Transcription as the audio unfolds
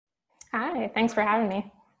Hi, thanks for having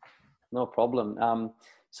me. No problem.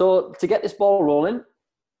 So to get this ball rolling,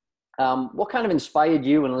 what kind of inspired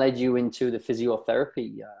you and led you into the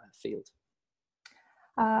physiotherapy field?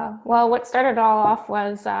 Well, what started it all off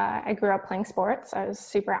was I grew up playing sports. I was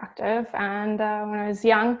super active, and when I was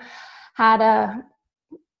young, had a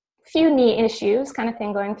few knee issues kind of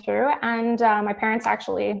thing going through, and my parents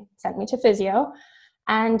actually sent me to physio.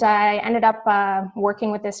 And I ended up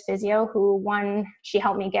working with this physio who, she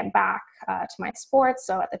helped me get back to my sports.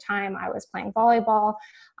 So at the time I was playing volleyball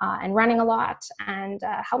and running a lot, and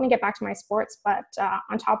helped me get back to my sports. But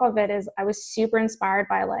on top of it is I was super inspired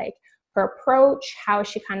by like her approach, how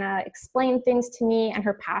she kind of explained things to me, and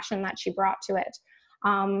her passion that she brought to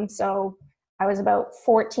it. So I was about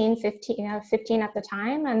 15 at the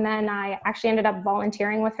time. And then I actually ended up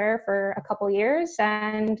volunteering with her for a couple years.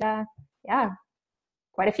 And yeah,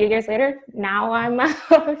 quite a few years later, now I'm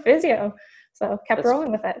a physio. So kept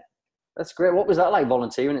rolling with it. That's great. What was that like,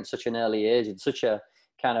 volunteering at such an early age in such a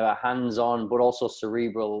kind of a hands-on but also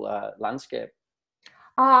cerebral landscape?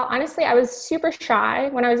 Honestly, I was super shy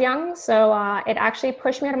when I was young, so it actually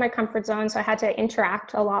pushed me out of my comfort zone. So I had to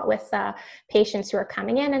interact a lot with patients who are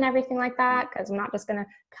coming in and everything like that, because I'm not just going to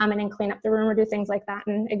come in and clean up the room or do things like that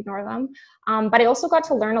and ignore them. But I also got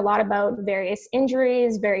to learn a lot about various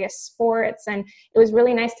injuries, various sports, and it was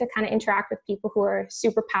really nice to kind of interact with people who are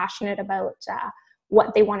super passionate about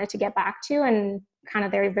what they wanted to get back to and kind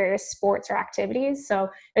of their various sports or activities. So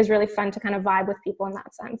it was really fun to kind of vibe with people in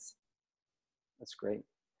that sense. That's great.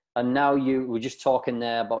 And now you were just talking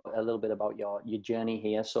there about a little bit about your journey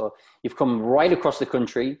here. So you've come right across the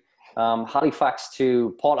country, Halifax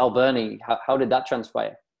to Port Alberni. How did that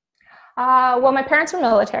transpire? Well, my parents were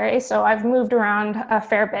military, so I've moved around a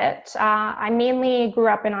fair bit. I mainly grew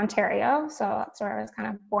up in Ontario, so that's where I was kind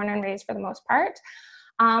of born and raised for the most part.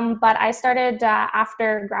 But I started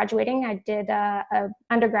after graduating, I did an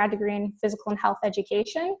undergrad degree in physical and health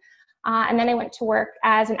education. And then I went to work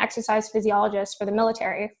as an exercise physiologist for the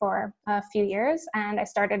military for a few years. And I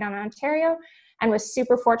started in Ontario and was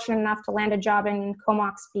super fortunate enough to land a job in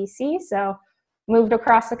Comox, BC. So moved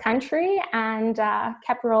across the country and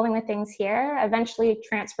kept rolling with things here. Eventually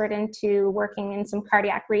transferred into working in some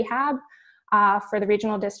cardiac rehab for the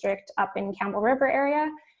regional district up in Campbell River area.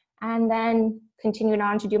 And then continued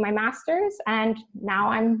on to do my master's. And now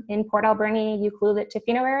I'm in Port Alberni, Ucluelet,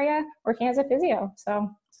 Tofino area working as a physio. So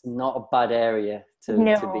Not a bad area to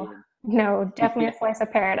be in. No, definitely a slice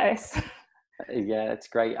of paradise. Yeah, it's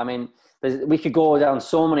great. I mean, we could go down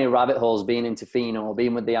so many rabbit holes being in Tofino,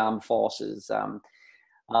 being with the armed forces.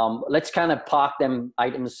 Let's kind of park them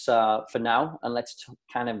items for now, and let's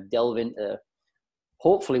kind of delve into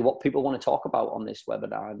hopefully what people want to talk about on this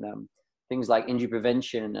webinar, and things like injury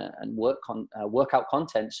prevention and workout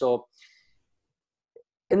content. So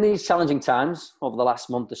in these challenging times over the last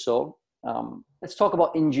month or so, let's talk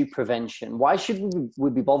about injury prevention. Why should we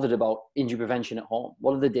be bothered about injury prevention at home?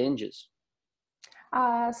 What are the dangers?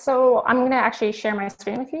 So I'm going to actually share my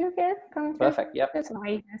screen with you here. Perfect. Yep. So that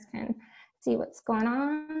way you guys can see what's going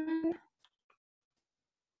on.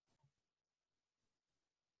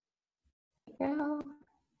 There we go.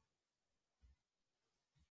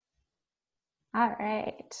 All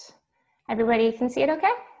right. Everybody can see it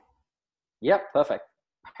okay? Yep. Perfect.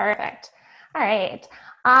 Perfect. All right.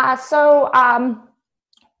 So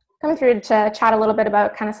coming through to chat a little bit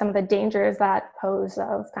about kind of some of the dangers that pose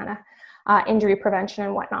of kind of injury prevention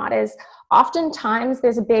and whatnot is oftentimes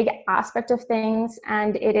there's a big aspect of things,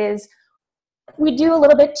 and it is we do a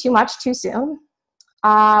little bit too much too soon.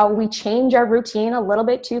 We change our routine a little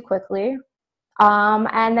bit too quickly.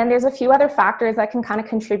 And then there's a few other factors that can kind of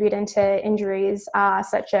contribute into injuries,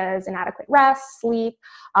 such as inadequate rest, sleep,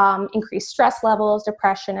 increased stress levels,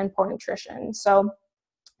 depression, and poor nutrition. So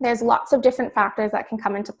there's lots of different factors that can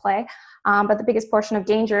come into play. But the biggest portion of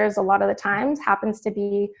dangers a lot of the times happens to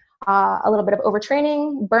be a little bit of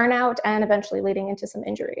overtraining, burnout, and eventually leading into some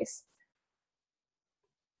injuries.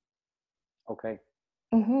 Okay.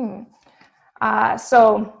 Mm-hmm.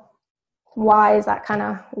 So why is that kind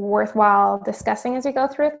of worthwhile discussing as we go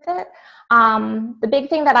through it? The big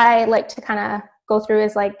thing that I like to kind of go through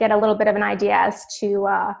is like get a little bit of an idea as to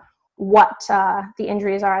what the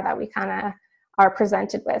injuries are that we kind of are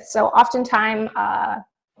presented with. So oftentimes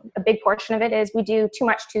a big portion of it is we do too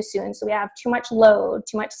much too soon. So we have too much load,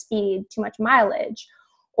 too much speed, too much mileage,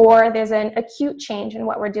 or there's an acute change in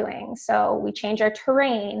what we're doing. So we change our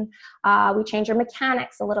terrain, we change our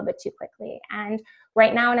mechanics a little bit too quickly. And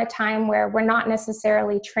right now in a time where we're not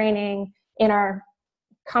necessarily training in our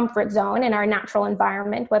comfort zone in our natural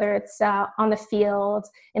environment, whether it's on the field,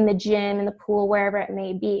 in the gym, in the pool, wherever it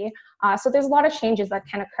may be. So there's a lot of changes that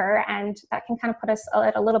can occur, and that can kind of put us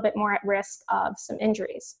a little bit more at risk of some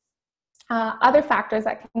injuries. Other factors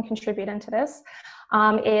that can contribute into this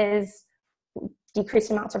is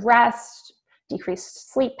decreased amounts of rest,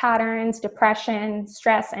 decreased sleep patterns, depression,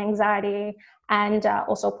 stress, anxiety, and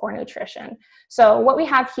also poor nutrition. So what we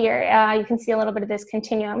have here, you can see a little bit of this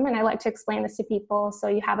continuum, and I like to explain this to people so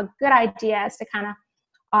you have a good idea as to kind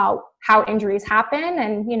of how injuries happen,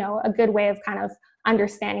 and a good way of kind of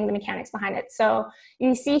understanding the mechanics behind it. So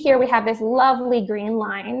you see here we have this lovely green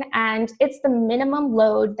line, and it's the minimum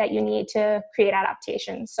load that you need to create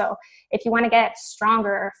adaptation. So if you want to get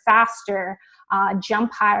stronger, faster,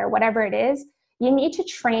 jump higher, whatever it is, you need to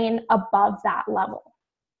train above that level.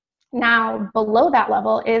 Now, below that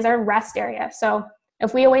level is our rest area. So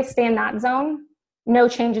if we always stay in that zone, no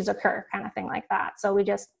changes occur, kind of thing like that. So we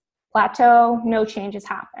just plateau, no changes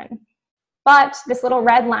happen. But this little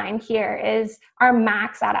red line here is our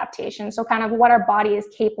max adaptation. So kind of what our body is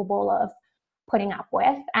capable of putting up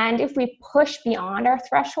with. And if we push beyond our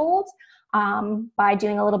threshold by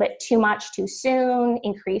doing a little bit too much too soon,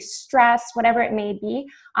 increased stress, whatever it may be,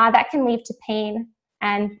 that can lead to pain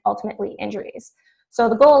and ultimately injuries. So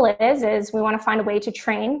the goal is we want to find a way to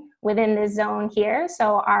train within this zone here.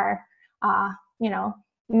 So our,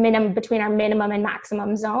 between our minimum and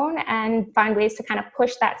maximum zone, and find ways to kind of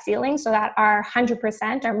push that ceiling so that our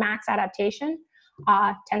 100%, our max adaptation,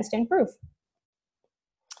 tends to improve.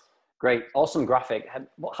 Great, awesome graphic.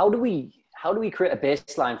 How do we create a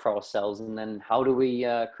baseline for ourselves, and then how do we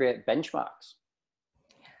create benchmarks?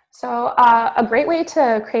 So a great way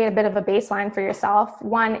to create a bit of a baseline for yourself,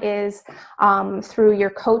 one is through your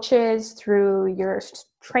coaches, through your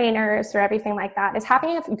trainers, through everything like that, is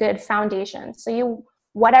having a good foundation. So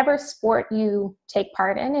whatever sport you take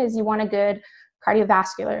part in, is you want a good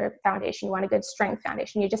cardiovascular foundation, you want a good strength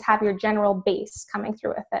foundation, you just have your general base coming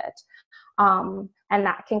through with it. And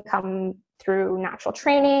that can come through natural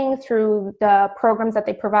training, through the programs that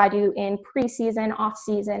they provide you in preseason,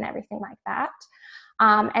 off-season, everything like that.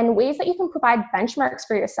 And ways that you can provide benchmarks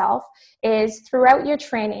for yourself is throughout your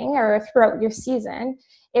training or throughout your season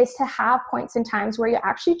is to have points and times where you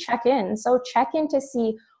actually check in. So check in to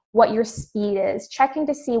see what your speed is, check in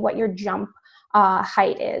to see what your jump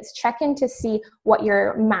height is, check in to see what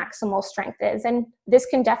your maximal strength is. And this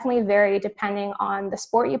can definitely vary depending on the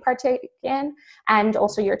sport you partake in and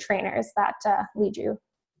also your trainers that lead you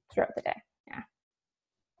throughout the day.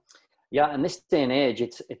 Yeah, in this day and age,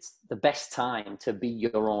 it's the best time to be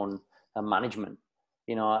your own management.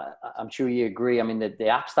 I'm sure you agree. I mean, the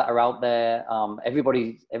apps that are out there,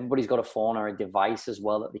 everybody's got a phone or a device as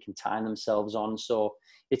well that they can time themselves on. So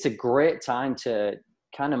it's a great time to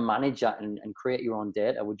kind of manage that and create your own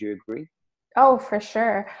data. Would you agree? Oh, for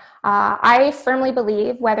sure. I firmly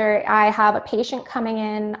believe whether I have a patient coming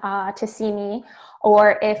in to see me,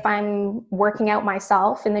 or if I'm working out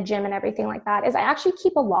myself in the gym and everything like that, is I actually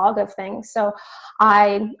keep a log of things. So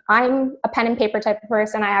I'm a pen and paper type of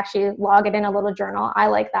person. I actually log it in a little journal. I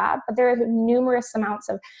like that. But there are numerous amounts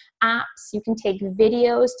of apps. You can take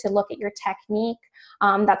videos to look at your technique.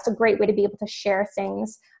 That's a great way to be able to share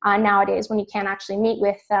things nowadays when you can't actually meet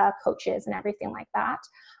with coaches and everything like that.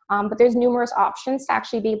 But there's numerous options to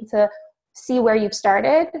actually be able to see where you've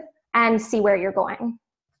started and see where you're going.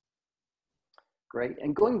 Great.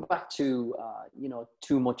 And going back to,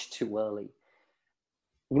 too much too early.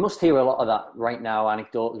 You must hear a lot of that right now,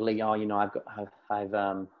 anecdotally. I've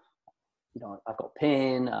got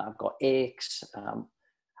pain, I've got aches.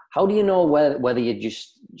 How do you know whether you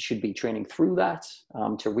just should be training through that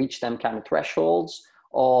to reach them kind of thresholds,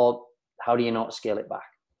 or how do you not scale it back?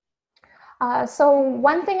 So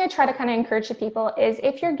one thing I try to kind of encourage to people is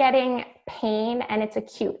if you're getting pain and it's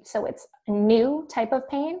acute, so it's a new type of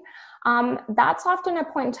pain, that's often a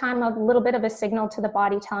point in time of a little bit of a signal to the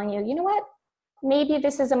body telling you, you know what, maybe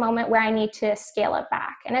this is a moment where I need to scale it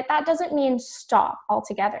back. And that doesn't mean stop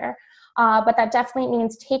altogether, but that definitely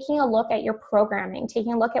means taking a look at your programming,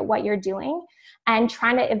 taking a look at what you're doing and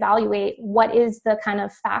trying to evaluate what is the kind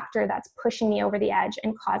of factor that's pushing me over the edge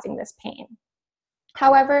and causing this pain.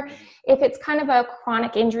 However, if it's kind of a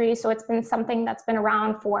chronic injury, so it's been something that's been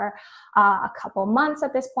around for a couple months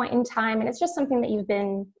at this point in time, and it's just something that you've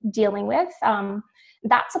been dealing with,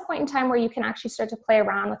 that's a point in time where you can actually start to play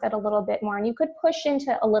around with it a little bit more, and you could push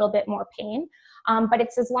into a little bit more pain. But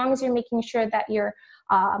it's as long as you're making sure that you're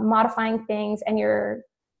modifying things and you're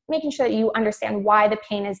making sure that you understand why the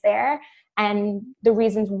pain is there and the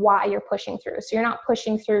reasons why you're pushing through. So you're not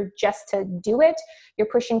pushing through just to do it.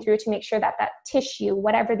 You're pushing through to make sure that that tissue,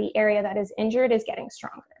 whatever the area that is injured, is getting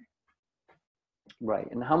stronger. Right.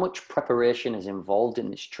 And how much preparation is involved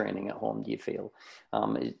in this training at home, do you feel?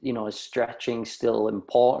 Is stretching still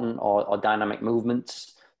important, or dynamic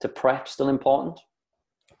movements to prep still important?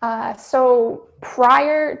 So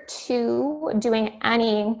prior to doing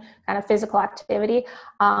any kind of physical activity,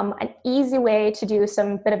 an easy way to do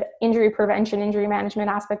some bit of injury prevention, injury management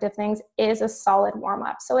aspect of things is a solid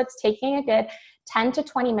warm-up. So it's taking a good 10 to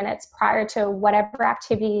 20 minutes prior to whatever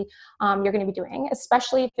activity you're going to be doing,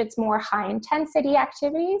 especially if it's more high intensity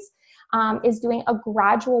activities, is doing a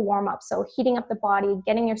gradual warm-up. So heating up the body,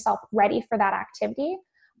 getting yourself ready for that activity,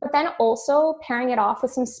 but then also pairing it off with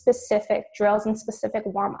some specific drills and specific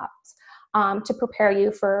warm-ups to prepare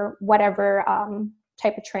you for whatever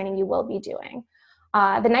type of training you will be doing.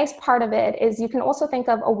 The nice part of it is you can also think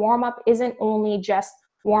of a warm-up isn't only just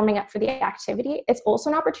warming up for the activity, it's also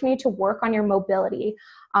an opportunity to work on your mobility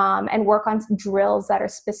and work on some drills that are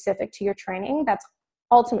specific to your training that's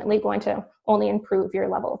ultimately going to only improve your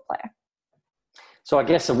level of play. So I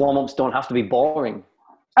guess the warm-ups don't have to be boring.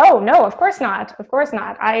 Oh, no, of course not. Of course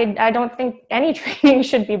not. I don't think any training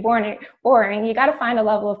should be boring. You got to find a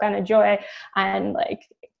level of kind of joy and like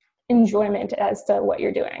enjoyment as to what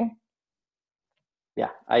you're doing.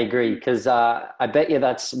 Yeah, I agree. Because I bet you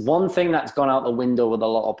that's one thing that's gone out the window with a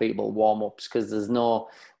lot of people, warm-ups, because there's no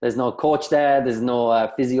coach there. There's no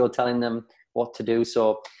physio telling them what to do.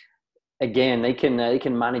 So again, they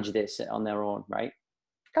can manage this on their own, right?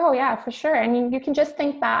 Oh yeah, for sure. And you can just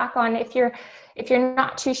think back on if you're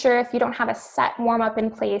not too sure, if you don't have a set warm up in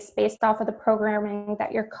place based off of the programming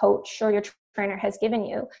that your coach or your trainer has given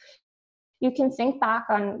you, you can think back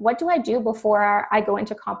on what do I do before I go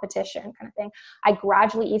into competition kind of thing. I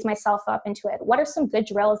gradually ease myself up into it. What are some good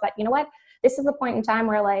drills that, you know what, this is the point in time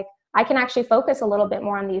where like I can actually focus a little bit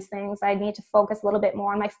more on these things. I need to focus a little bit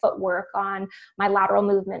more on my footwork, on my lateral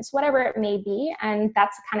movements, whatever it may be. And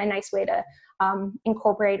that's a kind of nice way to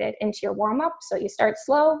incorporate it into your warm-up. So you start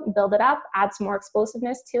slow, build it up, add some more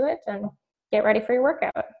explosiveness to it, and get ready for your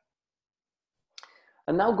workout.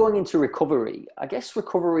 And now going into recovery, I guess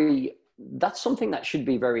recovery, that's something that should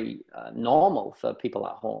be very normal for people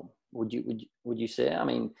at home. Would you say? I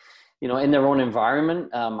mean, in their own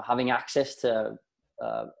environment, having access to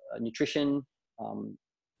nutrition, do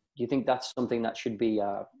you think that's something that should be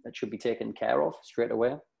taken care of straight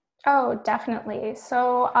away? Oh, definitely.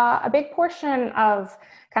 So a big portion of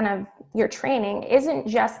kind of your training isn't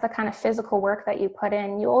just the kind of physical work that you put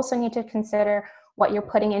in. You also need to consider what you're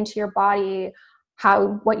putting into your body,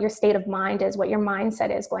 what your state of mind is, what your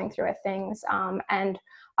mindset is going through things, and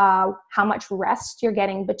how much rest you're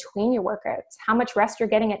getting between your workouts, how much rest you're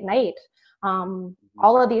getting at night.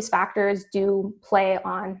 All of these factors do play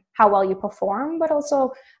on how well you perform, but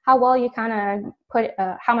also how well you kind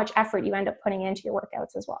of how much effort you end up putting into your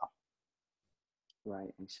workouts as well.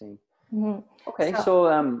 Right, I see. Mm-hmm. Okay,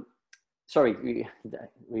 so sorry,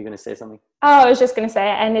 were you going to say something? Oh, I was just going to say,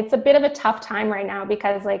 and it's a bit of a tough time right now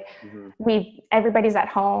because like everybody's at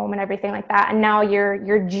home and everything like that. And now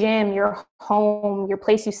your gym, your home, your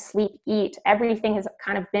place you sleep, eat, everything has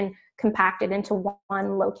kind of been compacted into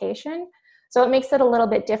one location. So it makes it a little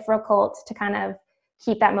bit difficult to kind of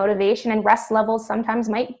keep that motivation, and rest levels sometimes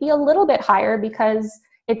might be a little bit higher because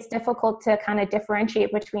it's difficult to kind of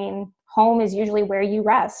differentiate between home is usually where you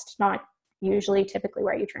rest, not usually typically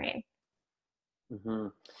where you train. Mm-hmm.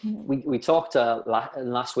 We talked in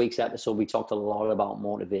last week's episode, we talked a lot about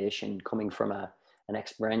motivation coming from an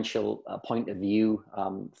experiential point of view,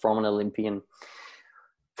 from an Olympian.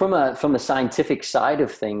 From a scientific side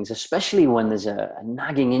of things, especially when there's a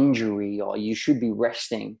nagging injury or you should be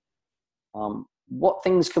resting, what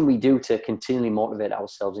things can we do to continually motivate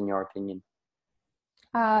ourselves, in your opinion?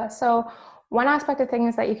 So one aspect of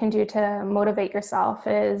things that you can do to motivate yourself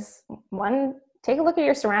is, one, take a look at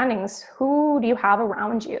your surroundings. Who do you have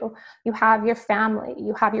around you? You have your family,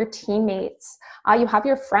 you have your teammates, you have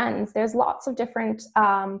your friends. There's lots of different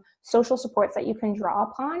social supports that you can draw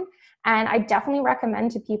upon. And I definitely recommend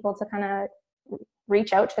to people to kind of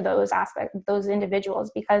reach out to those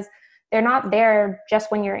individuals, because they're not there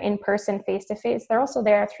just when you're in person, face to face. They're also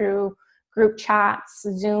there through group chats,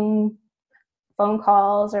 Zoom, phone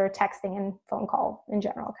calls, or texting and phone call in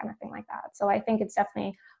general, kind of thing like that. So I think it's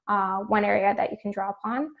definitely one area that you can draw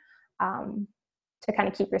upon to kind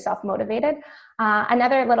of keep yourself motivated.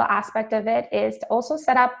 Another little aspect of it is to also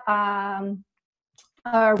set up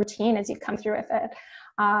a routine as you come through with it.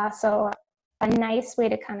 So a nice way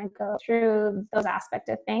to kind of go through those aspects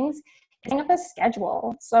of things is setting up a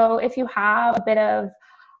schedule. So if you have a bit of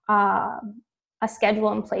a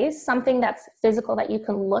schedule in place, something that's physical that you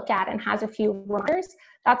can look at and has a few reminders,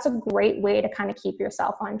 that's a great way to kind of keep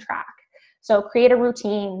yourself on track. So create a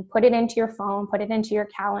routine, put it into your phone, put it into your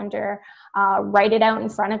calendar, write it out in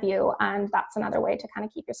front of you, and that's another way to kind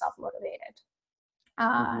of keep yourself motivated.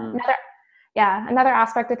 Another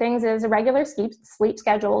aspect of things is a regular sleep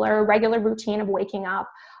schedule or a regular routine of waking up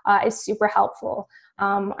is super helpful.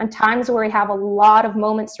 On times where we have a lot of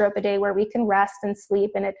moments throughout the day where we can rest and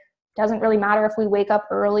sleep, and it doesn't really matter if we wake up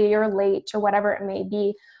early or late or whatever it may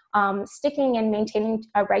be, sticking and maintaining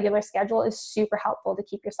a regular schedule is super helpful to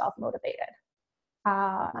keep yourself motivated.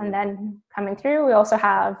 And then coming through, we also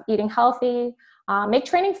have eating healthy, make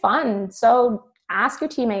training fun. So ask your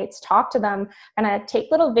teammates, talk to them, and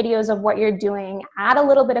take little videos of what you're doing, add a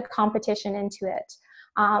little bit of competition into it.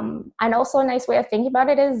 And also a nice way of thinking about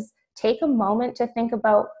it is take a moment to think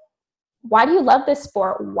about, why do you love this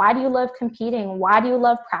sport? Why do you love competing? Why do you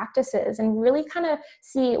love practices? And really kind of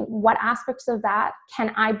see what aspects of that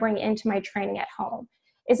can I bring into my training at home?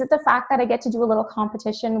 Is it the fact that I get to do a little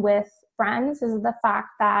competition with friends? Is it the fact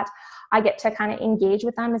that I get to kind of engage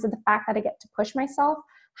with them? Is it the fact that I get to push myself?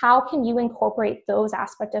 How can you incorporate those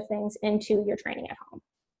aspects of things into your training at home?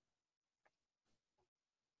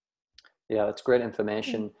 Yeah, that's great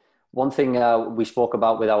information. One thing we spoke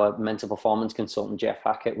about with our mental performance consultant, Jeff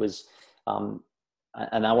Hackett, was,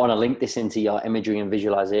 and I want to link this into your imagery and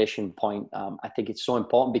visualization point. I think it's so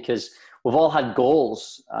important because we've all had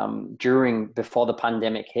goals before the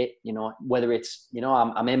pandemic hit, whether it's,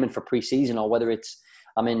 I'm aiming for pre-season, or whether it's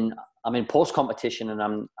I'm in post-competition and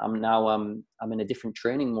I'm in a different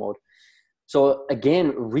training mode. So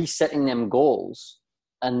again, resetting them goals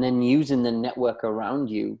and then using the network around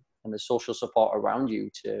you and the social support around you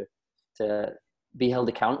to be held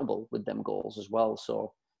accountable with them goals as well.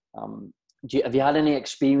 So have you had any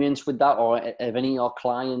experience with that, or have any of your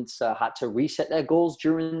clients had to reset their goals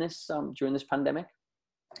during this pandemic?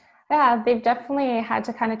 Yeah, they've definitely had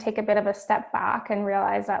to kind of take a bit of a step back and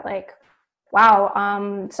realize that, like,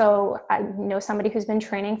 wow, so I know somebody who's been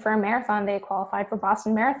training for a marathon. They qualified for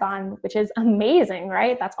Boston Marathon, which is amazing,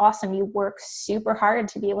 right? That's awesome. You work super hard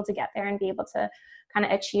to be able to get there and be able to kind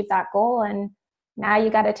of achieve that goal. And now you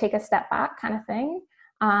got to take a step back kind of thing.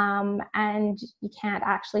 And you can't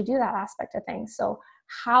actually do that aspect of things. So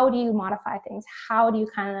how do you modify things? How do you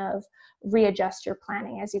kind of readjust your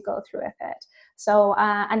planning as you go through with it? So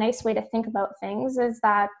a nice way to think about things is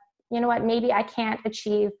that, you know what, maybe I can't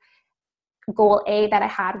achieve goal A that I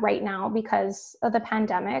had right now because of the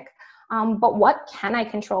pandemic, but what can I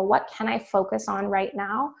control? What can I focus on right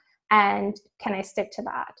now? And can I stick to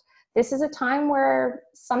that? This is a time where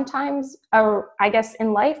sometimes, or I guess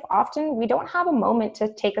in life, often we don't have a moment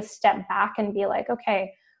to take a step back and be like,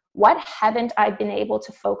 okay, what haven't I been able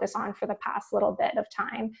to focus on for the past little bit of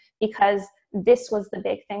time? Because this was the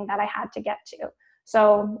big thing that I had to get to.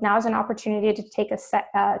 So now is an opportunity to take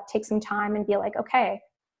some time and be like, okay,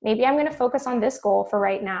 maybe I'm going to focus on this goal for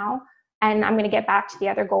right now, and I'm going to get back to the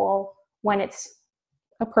other goal when it's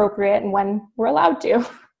appropriate and when we're allowed to.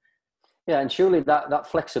 Yeah, and surely that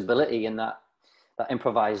flexibility and that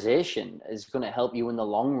improvisation is going to help you in the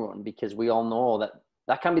long run, because we all know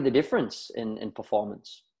that can be the difference in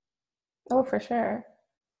performance. Oh, for sure.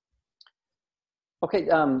 Okay,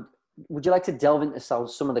 would you like to delve into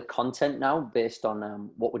some of the content now based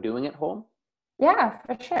on what we're doing at home? Yeah,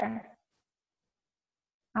 for sure.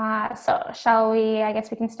 So shall we, I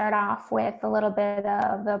guess we can start off with a little bit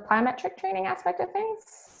of the plyometric training aspect of things.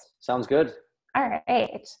 Sounds good. All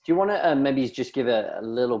right. Do you want to maybe just give a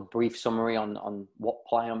little brief summary on what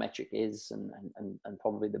plyometric is and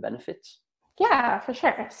probably the benefits? Yeah, for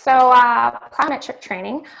sure. So plyometric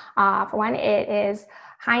training, for one, it is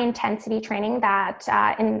high intensity training that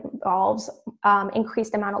involves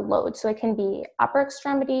increased amount of load. So it can be upper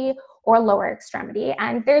extremity or lower extremity.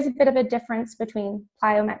 And there's a bit of a difference between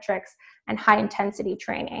plyometrics and high intensity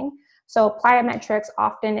training. So plyometrics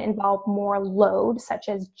often involve more load, such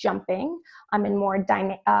as jumping, and more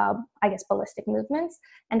ballistic movements.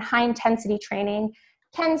 And high intensity training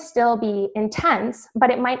can still be intense, but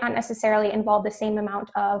it might not necessarily involve the same amount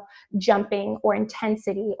of jumping or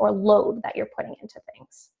intensity or load that you're putting into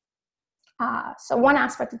things. So one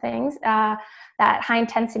aspect of things that high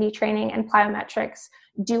intensity training and plyometrics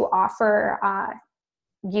do offer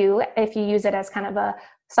you, if you use it as kind of a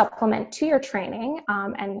supplement to your training,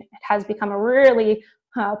 and it has become a really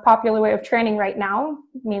popular way of training right now,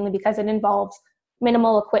 mainly because it involves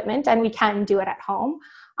minimal equipment and we can do it at home.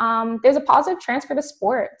 There's a positive transfer to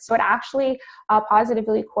sport. So it actually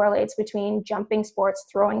positively correlates between jumping sports,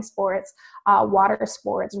 throwing sports, water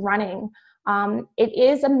sports, running. It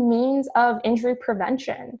is a means of injury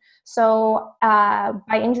prevention. So by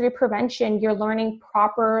injury prevention, you're learning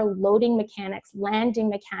proper loading mechanics, landing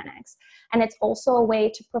mechanics, and it's also a way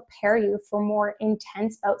to prepare you for more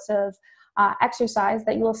intense bouts of exercise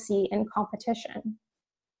that you'll see in competition.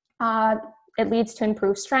 It leads to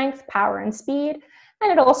improved strength, power, and speed,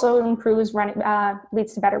 and it also improves running,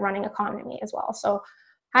 leads to better running economy as well. So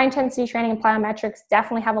high intensity training and plyometrics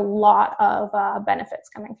definitely have a lot of benefits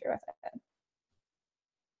coming through with it.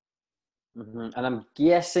 Mm-hmm. And I'm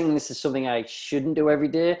guessing this is something I shouldn't do every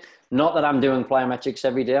day. Not that I'm doing plyometrics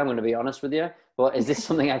every day, I'm going to be honest with you, but is this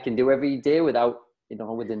something I can do every day without,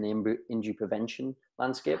 within the injury prevention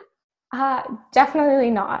landscape? Definitely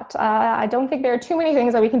not. I don't think there are too many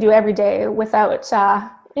things that we can do every day without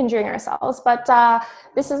injuring ourselves. But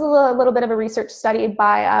this is a little bit of a research study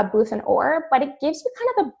by Booth and Orr, but it gives you kind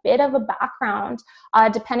of a bit of a background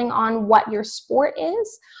depending on what your sport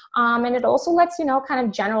is. And it also lets you know kind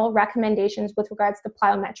of general recommendations with regards to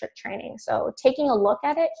plyometric training. So taking a look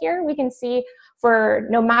at it here, we can see for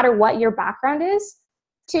no matter what your background is,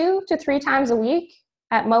 2 to 3 times a week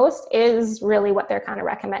at most is really what they're kind of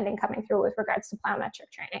recommending coming through with regards to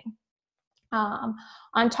plyometric training.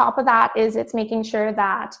 On top of that is it's making sure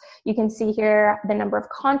that you can see here the number of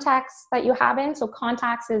contacts that you have in. So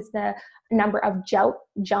contacts is the number of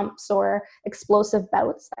jumps or explosive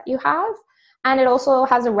bouts that you have. And it also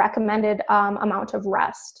has a recommended amount of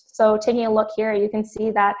rest. So taking a look here, you can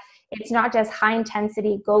see that it's not just high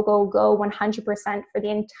intensity, go, go, go 100% for the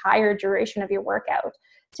entire duration of your workout.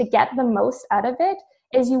 To get the most out of it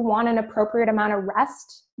is you want an appropriate amount of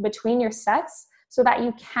rest between your sets so that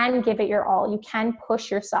you can give it your all. You can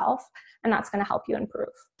push yourself, and that's going to help you improve.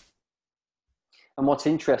 And what's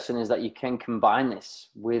interesting is that you can combine this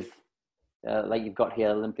with, like you've got here,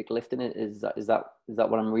 Olympic lifting. Is that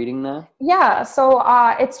what I'm reading there? Yeah. So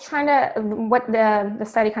it's trying to, what the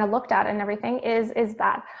study kind of looked at and everything is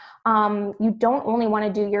that you don't only want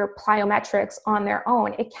to do your plyometrics on their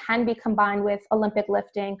own. It can be combined with Olympic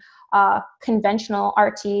lifting, conventional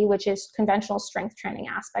RT, which is conventional strength training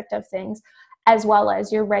aspect of things, as well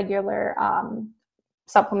as your regular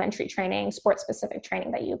supplementary training, sports-specific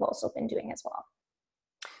training that you've also been doing as well.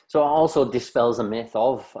 So it also dispels a myth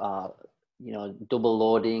of, double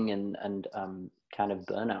loading and kind of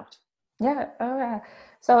burnout. Yeah. Oh, yeah.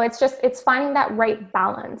 So it's finding that right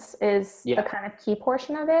balance is the kind of key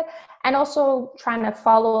portion of it. And also trying to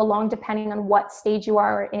follow along depending on what stage you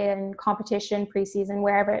are in competition, preseason,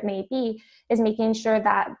 wherever it may be, is making sure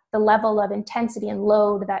that the level of intensity and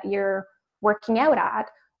load that you're working out at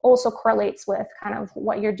also correlates with kind of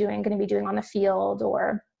what you're going to be doing on the field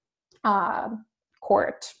or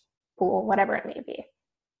court, pool, whatever it may be.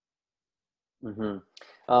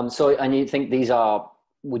 Mm-hmm. So, and you think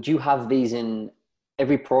would you have these in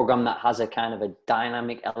every program that has a kind of a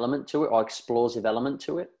dynamic element to it or explosive element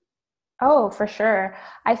to it? Oh, for sure.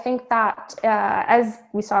 I think that as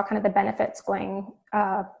we saw kind of the benefits going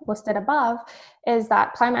listed above, is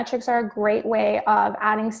that plyometrics are a great way of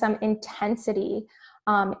adding some intensity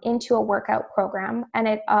into a workout program. And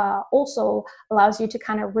it also allows you to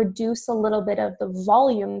kind of reduce a little bit of the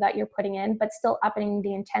volume that you're putting in, but still upping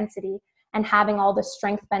the intensity and having all the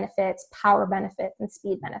strength benefits, power benefits, and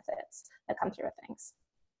speed benefits that come through with things.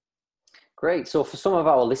 Great. So for some of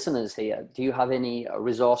our listeners here, do you have any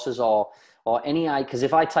resources or any, because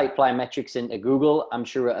if I type plyometrics into Google, I'm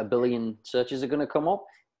sure a billion searches are going to come up.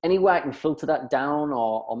 Any way I can filter that down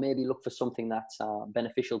or maybe look for something that's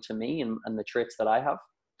beneficial to me and the traits that I have?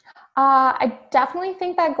 I definitely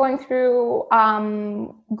think that going through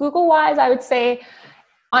Google-wise, I would say,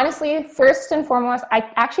 honestly, first and foremost, I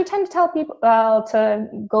actually tend to tell people to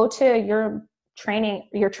go to your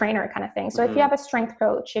trainer kind of thing. So if you have a strength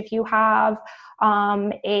coach, if you have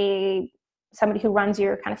somebody who runs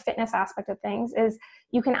your kind of fitness aspect of things, is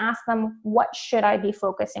you can ask them, what should I be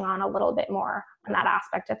focusing on a little bit more on that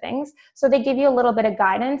aspect of things? So they give you a little bit of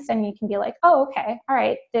guidance and you can be like, oh, okay, all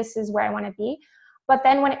right, this is where I want to be. But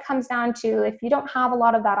then when it comes down to, if you don't have a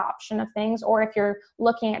lot of that option of things, or if you're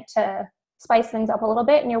looking to spice things up a little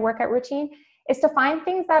bit in your workout routine, is to find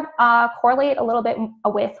things that correlate a little bit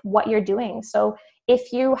with what you're doing. So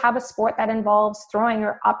if you have a sport that involves throwing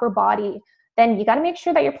your upper body, then you got to make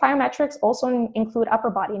sure that your plyometrics also include upper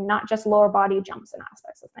body, not just lower body jumps and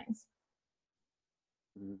aspects of things.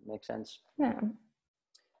 Makes sense. Yeah.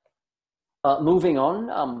 Moving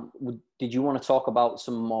on, did you want to talk about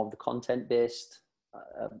some more of the content-based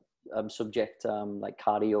subject, like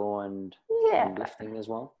cardio and lifting as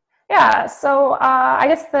well? Yeah, so I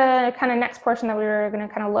guess the kind of next portion that we were going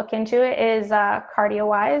to kind of look into is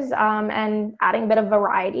cardio-wise and adding a bit of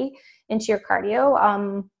variety into your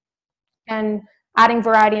cardio. and adding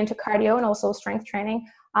variety into cardio and also strength training.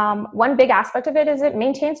 One big aspect of it is it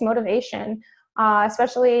maintains motivation,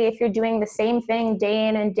 especially if you're doing the same thing day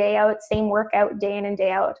in and day out, same workout day in and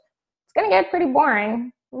day out. It's going to get pretty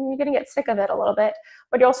boring. You're going to get sick of it a little bit,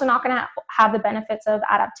 but you're also not going to have the benefits of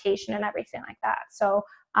adaptation and everything like that. So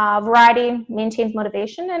variety maintains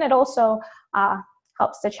motivation, and it also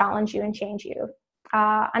helps to challenge you and change you.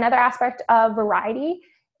 Another aspect of variety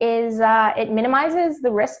is it minimizes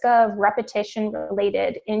the risk of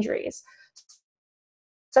repetition-related injuries.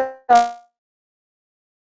 So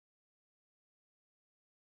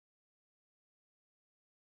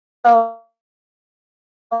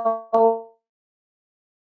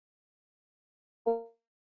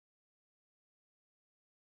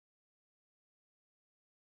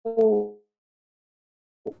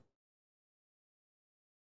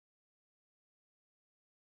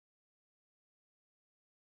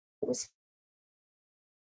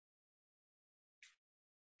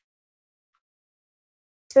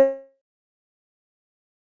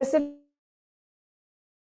specific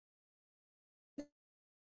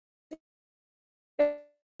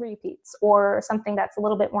repeats or something that's a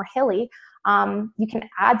little bit more hilly, you can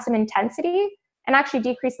add some intensity and actually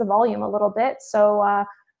decrease the volume a little bit. So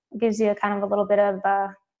it gives you kind of a little bit of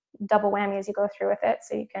double whammy as you go through with it.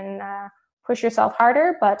 So you can push yourself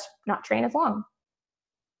harder, but not train as long.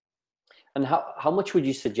 And how much would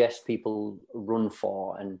you suggest people run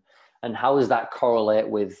for? And how does that correlate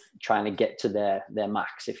with trying to get to their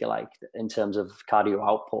max, if you like, in terms of cardio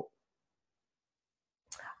output?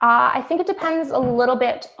 I think it depends a little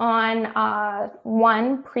bit on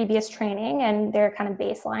one, previous training and their kind of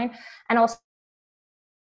baseline, and also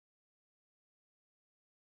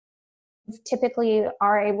typically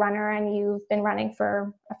are a runner and you've been running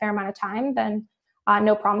for a fair amount of time, then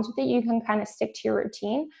no problems with it. You can kind of stick to your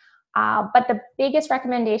routine. But the biggest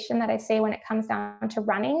recommendation that I say when it comes down to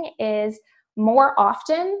running is more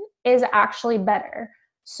often is actually better.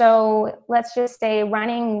 So let's just say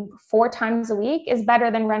running 4 times a week is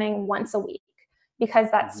better than running once a week,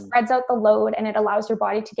 because that spreads out the load and it allows your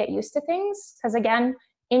body to get used to things. Because again,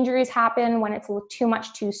 injuries happen when it's too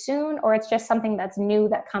much too soon, or it's just something that's new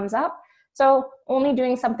that comes up. So only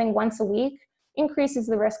doing something once a week increases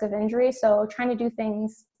the risk of injury. So trying to do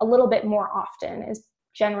things a little bit more often is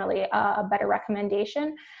generally a better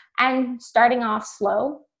recommendation, and starting off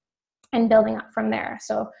slow and building up from there.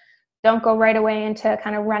 So don't go right away into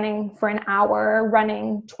kind of running for an hour,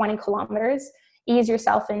 running 20 kilometers. Ease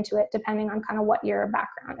yourself into it depending on kind of what your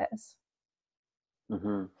background is.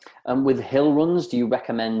 And with hill runs, do you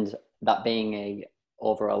recommend that being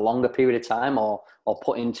over a longer period of time, or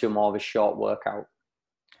put into more of a short workout?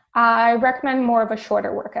 I recommend more of a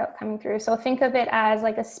shorter workout coming through. So think of it as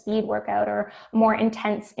like a speed workout or more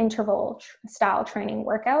intense interval style training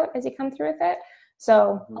workout as you come through with it.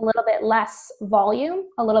 So a little bit less volume,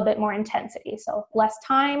 a little bit more intensity. So less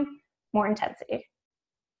time, more intensity.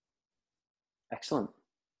 Excellent.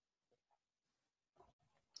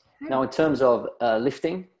 Now, in terms of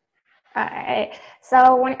lifting. All right.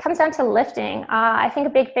 So when it comes down to lifting, I think a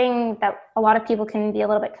big thing that a lot of people can be a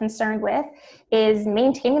little bit concerned with is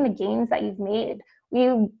maintaining the gains that you've made.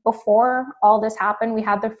 Before all this happened, we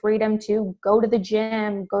had the freedom to go to the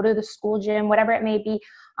gym, go to the school gym, whatever it may be,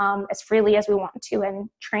 as freely as we want to and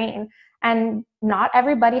train. And not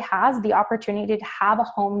everybody has the opportunity to have a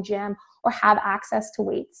home gym or have access to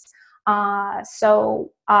weights.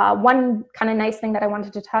 So one kind of nice thing that I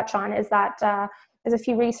wanted to touch on is that there's a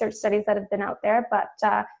few research studies that have been out there, but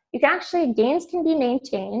gains can be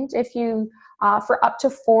maintained if you, for up to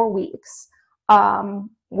 4 weeks,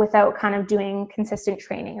 without kind of doing consistent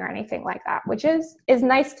training or anything like that, which is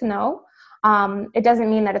nice to know. It doesn't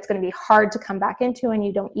mean that it's going to be hard to come back into and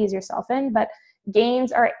you don't ease yourself in, but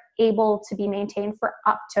gains are able to be maintained for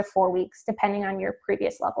up to 4 weeks, depending on your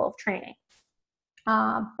previous level of training.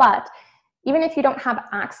 But even if you don't have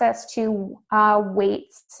access to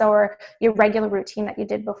weights or your regular routine that you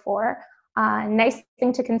did before, nice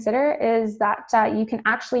thing to consider is that you can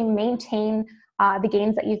actually maintain the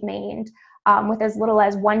gains that you've made with as little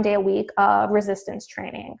as 1 day a week of resistance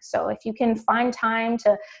training. So if you can find time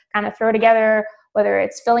to kind of throw together, whether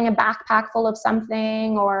it's filling a backpack full of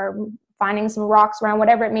something or finding some rocks around,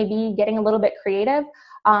 whatever it may be, getting a little bit creative,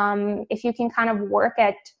 if you can kind of work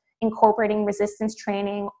at incorporating resistance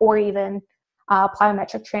training or even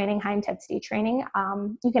plyometric training, high intensity training,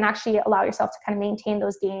 you can actually allow yourself to kind of maintain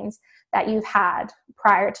those gains that you've had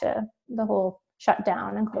prior to the whole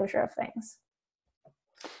shutdown and closure of things.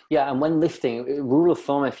 Yeah, and when lifting, rule of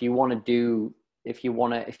thumb, if you want to do if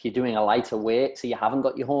you're doing a lighter weight, so you haven't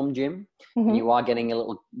got your home gym, and you are getting a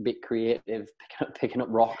little bit creative, picking up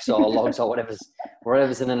rocks or logs or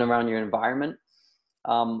whatever's in and around your environment.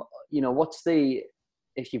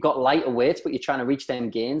 If you've got lighter weights, but you're trying to reach them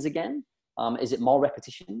gains again, is it more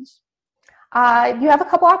repetitions? You have a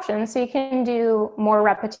couple options. So you can do more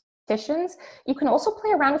repetitions. You can also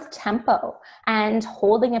play around with tempo and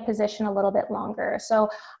holding a position a little bit longer. So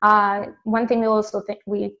one thing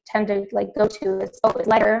we tend to go to is, it's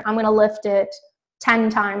lighter, I'm going to lift it 10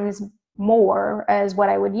 times more as what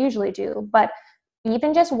I would usually do. But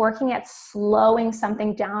even just working at slowing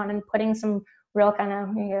something down and putting some real kind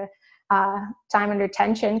of time under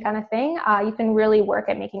tension kind of thing, you can really work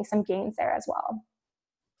at making some gains there as well.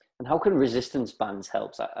 And how can resistance bands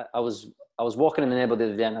help? I was walking in the neighborhood the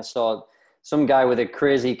other day and I saw some guy with a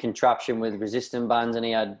crazy contraption with resistance bands, and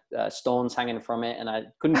he had stones hanging from it, and I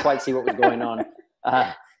couldn't quite see what was going on.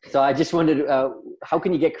 So I just wondered, how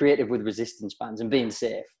can you get creative with resistance bands and being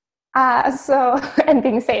safe? And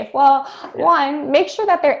being safe. Well, one, make sure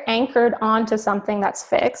that they're anchored onto something that's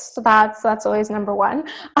fixed. That's always number one.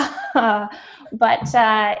 But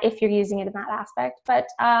if you're using it in that aspect, but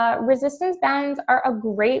resistance bands are a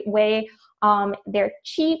great way. They're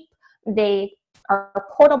cheap. They are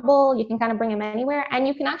portable. You can kind of bring them anywhere, and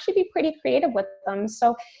you can actually be pretty creative with them.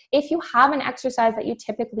 So if you have an exercise that you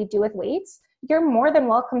typically do with weights, you're more than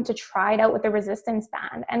welcome to try it out with a resistance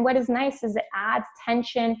band. And what is nice is it adds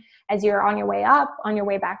tension as you're on your way up, on your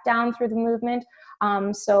way back down through the movement.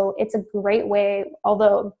 So it's a great way,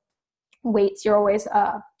 although weights, you always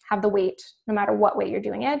have the weight no matter what weight you're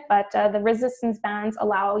doing it. But the resistance bands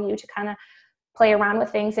allow you to kind of play around with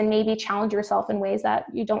things and maybe challenge yourself in ways that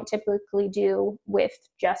you don't typically do with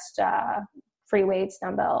just free weights,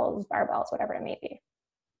 dumbbells, barbells, whatever it may be.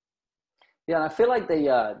 Yeah, and I feel like they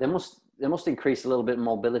must increase a little bit of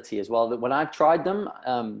mobility as well. That when I've tried them,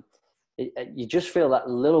 you just feel that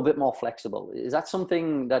little bit more flexible. Is that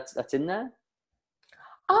something that's in there?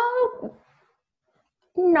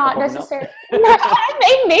 Not necessarily.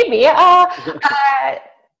 Maybe.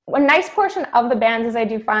 A nice portion of the bands, as I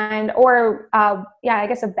do find, or I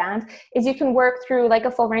guess a band, is you can work through like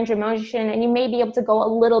a full range of motion, and you may be able to go a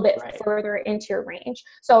little bit further into your range.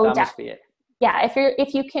 So that must be it. Yeah,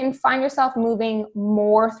 if you can find yourself moving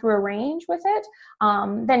more through a range with it,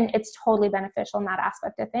 then it's totally beneficial in that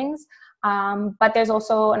aspect of things. But there's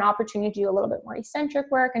also an opportunity to do a little bit more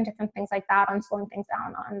eccentric work and different things like that on slowing things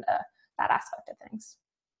down on that aspect of things.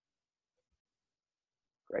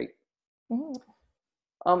 Great.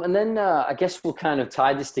 And then I guess we'll kind of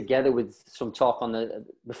tie this together with some talk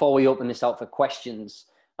before we open this out for questions,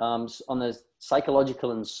 on the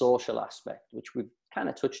psychological and social aspect, which we've kind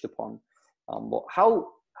of touched upon. But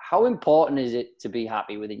how important is it to be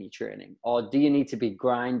happy within your training, or do you need to be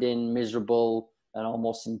grinding, miserable, and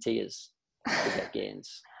almost in tears to get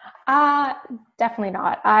gains? Definitely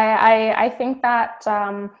not. I think that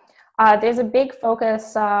there's a big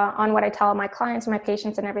focus on what I tell my clients and my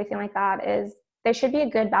patients and everything like that is there should be a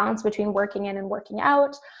good balance between working in and working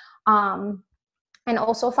out, and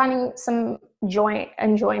also finding some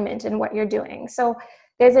enjoyment in what you're doing. So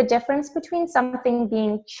there's a difference between something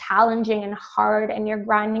being challenging and hard and you're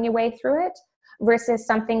grinding your way through it versus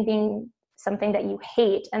something being something that you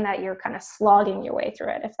hate and that you're kind of slogging your way through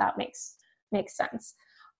it, if that makes sense.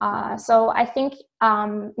 So I think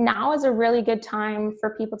now is a really good time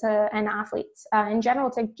for people and athletes in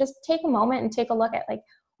general to just take a moment and take a look at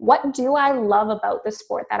what do I love about the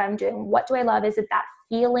sport that I'm doing? What do I love? Is it that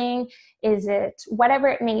feeling? Is it whatever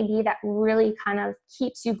it may be that really kind of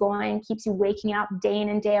keeps you going, keeps you waking up day in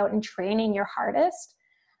and day out and training your hardest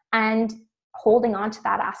and holding on to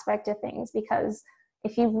that aspect of things? Because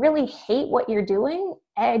if you really hate what you're doing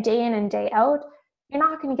day in and day out, you're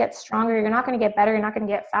not going to get stronger. You're not going to get better. You're not going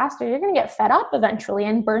to get faster. You're going to get fed up eventually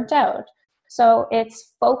and burnt out. So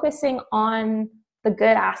it's focusing on the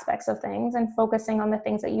good aspects of things and focusing on the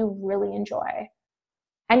things that you really enjoy.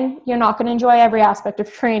 And you're not going to enjoy every aspect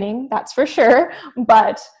of training, that's for sure,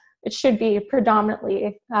 but it should be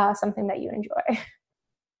predominantly something that you enjoy.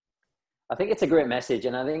 I think it's a great message.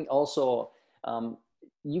 And I think also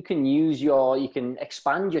you can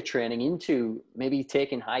expand your training into maybe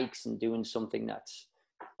taking hikes and doing something that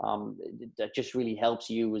just really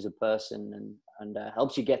helps you as a person and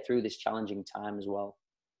helps you get through this challenging time as well.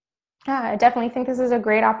 Yeah, I definitely think this is a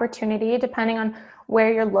great opportunity, depending on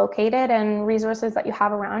where you're located and resources that you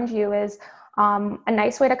have around you. Is a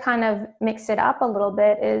nice way to kind of mix it up a little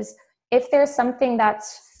bit is if there's something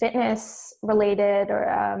that's fitness related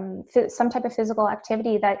or some type of physical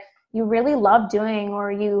activity that you really love doing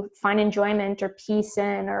or you find enjoyment or peace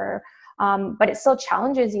in or but it still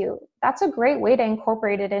challenges you, that's a great way to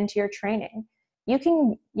incorporate it into your training. You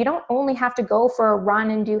don't only have to go for a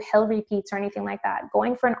run and do hill repeats or anything like that.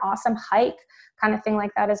 Going for an awesome hike kind of thing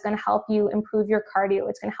like that is going to help you improve your cardio.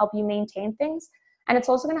 It's going to help you maintain things. And it's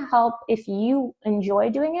also going to help, if you enjoy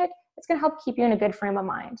doing it, it's going to help keep you in a good frame of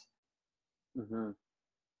mind. Mm-hmm.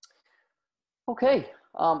 Okay.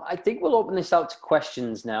 I think we'll open this out to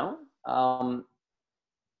questions now.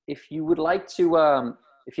 If you would like to,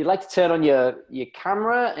 if you'd like to turn on your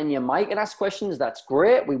camera and your mic and ask questions, that's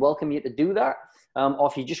great. We welcome you to do that. Or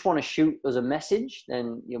if you just want to shoot us a message,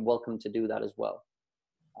 then you're welcome to do that as well.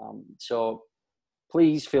 So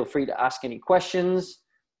please feel free to ask any questions.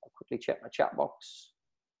 I'll quickly check my chat box.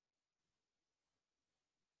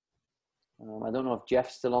 I don't know if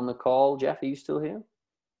Jeff's still on the call. Jeff, are you still here?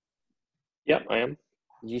 Yep, I am.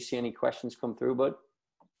 Did you see any questions come through, bud?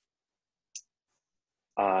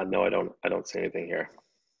 No, I don't see anything here.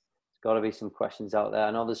 There's got to be some questions out there.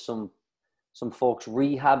 I know there's some folks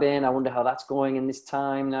rehabbing. I wonder how that's going in this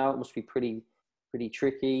time now. It must be pretty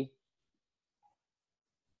tricky.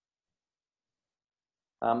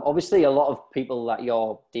 Obviously, a lot of people that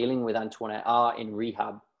you're dealing with, Antoinette, are in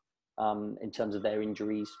rehab in terms of their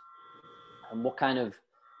injuries. And what kind of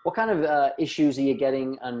issues are you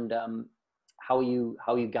getting, and how are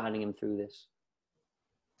you guiding them through this?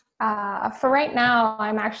 For right now,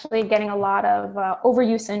 I'm actually getting a lot of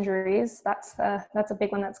overuse injuries. That's a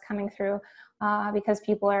big one that's coming through because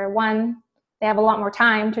people are, they have a lot more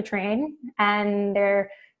time to train and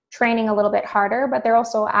they're training a little bit harder, but they're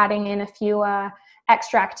also adding in a few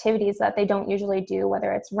extra activities that they don't usually do,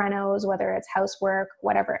 whether it's renos, whether it's housework,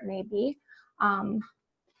 whatever it may be.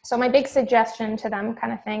 So my big suggestion to them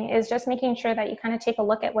kind of thing is just making sure that you kind of take a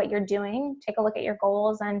look at what you're doing, take a look at your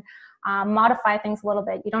goals, and modify things a little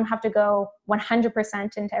bit. You don't have to go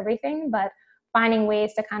 100% into everything, but finding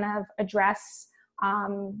ways to kind of address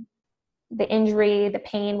the injury, the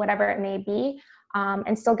pain, whatever it may be,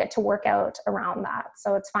 and still get to work out around that.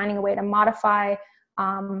 So it's finding a way to modify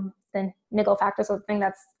the niggle factor, so the thing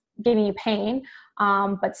that's giving you pain,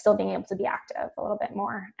 but still being able to be active a little bit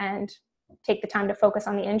more and take the time to focus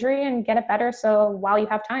on the injury and get it better so while you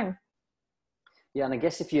have time. Yeah, and I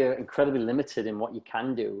guess if you're incredibly limited in what you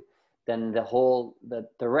can do, then the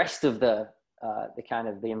rest of the kind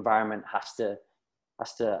of the environment has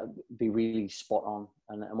to be really spot on.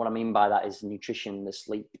 And what I mean by that is nutrition, the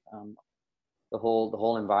sleep, the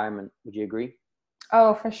whole environment. Would you agree?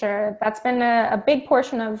 Oh, for sure. That's been a big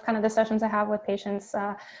portion of kind of the sessions I have with patients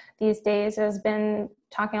these days, has been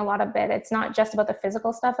talking a lot about it. It's not just about the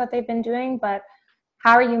physical stuff that they've been doing, but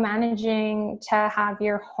how are you managing to have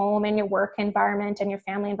your home and your work environment and your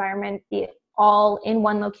family environment be all in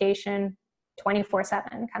one location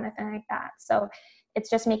 24/7 kind of thing like that. So it's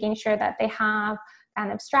just making sure that they have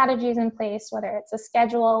kind of strategies in place, whether it's a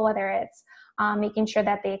schedule, whether it's making sure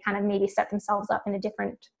that they kind of maybe set themselves up in a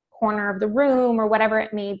different corner of the room or whatever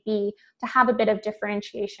it may be, to have a bit of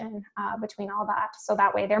differentiation between all that. So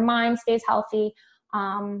that way their mind stays healthy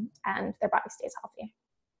and their body stays healthy.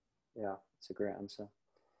 Yeah, that's a great answer.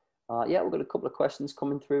 Yeah, we've got a couple of questions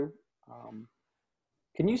coming through.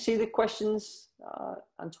 Can you see the questions,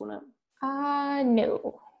 Antoinette?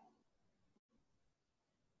 No.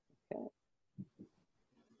 Okay.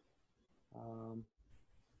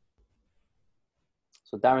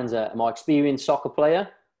 So Darren's a more experienced soccer player.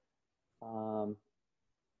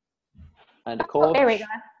 And a coach. Oh, there we go.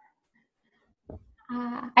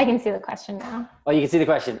 I can see the question now. Oh, you can see the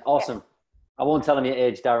question. Awesome. Yeah. I won't tell him your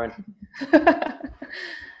age, Darren.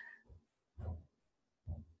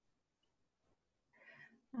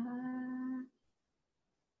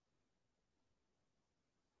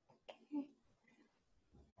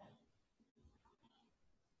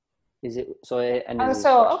 Is it so?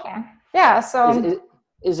 Okay. Yeah. So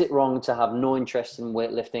is it wrong to have no interest in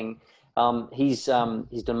weightlifting? He's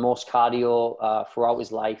done most cardio throughout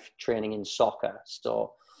his life, training in soccer.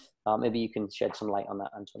 So maybe you can shed some light on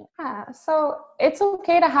that, Antoinette. Yeah. So it's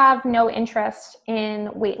okay to have no interest in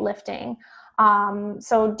weightlifting.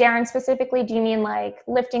 So Darren, specifically, do you mean like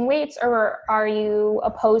lifting weights, or are you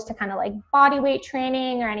opposed to kind of like body weight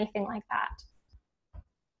training or anything like that?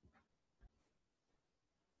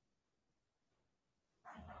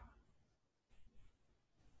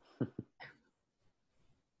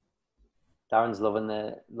 Darren's loving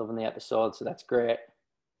the episode, so that's great.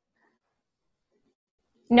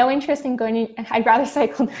 No interest in going. I'd rather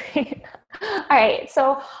cycle than train. All right.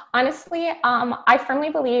 So honestly, I firmly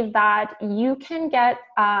believe that you can get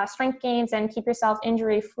strength gains and keep yourself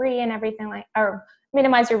injury free and everything or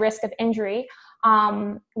minimize your risk of injury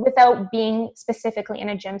without being specifically in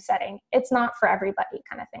a gym setting. It's not for everybody,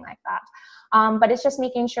 kind of thing like that. But it's just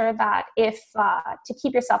making sure that to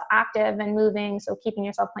keep yourself active and moving, so keeping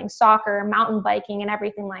yourself playing soccer, mountain biking, and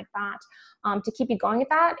everything like that, to keep you going at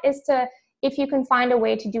that is if you can find a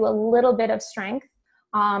way to do a little bit of strength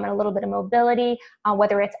and a little bit of mobility,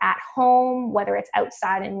 whether it's at home, whether it's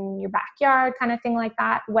outside in your backyard, kind of thing like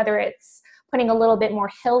that, whether it's putting a little bit more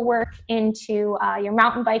hill work into your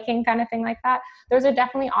mountain biking, kind of thing like that. Those are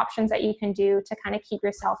definitely options that you can do to kind of keep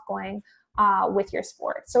yourself going with your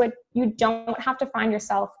sport. So you don't have to find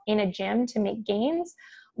yourself in a gym to make gains,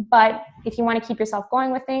 but if you want to keep yourself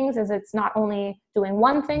going with things, it's not only doing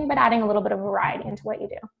one thing, but adding a little bit of variety into what you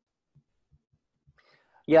do.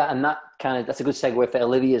 Yeah, and that's a good segue for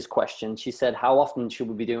Olivia's question. She said, how often should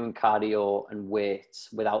we be doing cardio and weights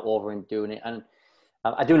without overdoing it? And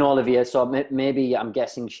I do know Olivia, so maybe I'm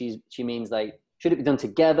guessing she means like, should it be done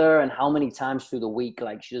together, and how many times through the week?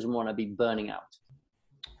 Like, she doesn't want to be burning out.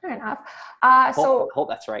 Fair enough. Hope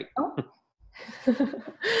that's right. Oh.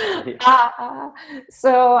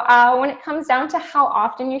 When it comes down to how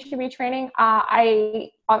often you should be training, I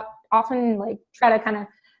often try to kind of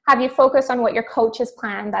have you focus on what your coach's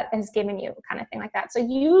plan that has given you, kind of thing like that. So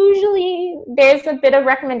usually there's a bit of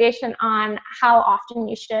recommendation on how often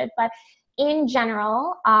you should, but in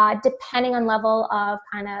general, depending on level of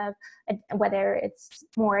kind of whether it's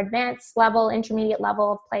more advanced level, intermediate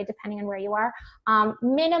level of play, depending on where you are,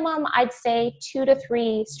 minimum, I'd say 2 to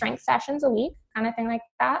 3 strength sessions a week, kind of thing like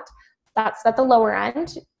that. That's at the lower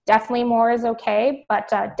end. Definitely more is okay, but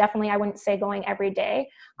definitely I wouldn't say going every day.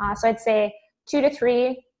 So I'd say 2 to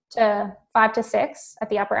 3 to 5 to 6 at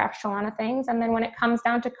the upper echelon of things. And then when it comes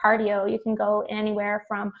down to cardio, you can go anywhere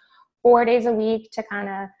from 4 days a week to kind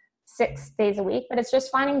of 6 days a week, but it's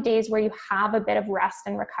just finding days where you have a bit of rest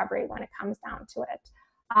and recovery when it comes down to it.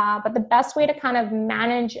 But the best way to kind of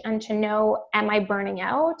manage and to know, am I burning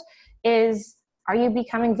out, is, are you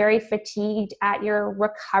becoming very fatigued at your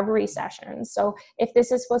recovery sessions? So if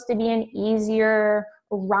this is supposed to be an easier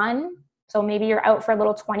run, so maybe you're out for a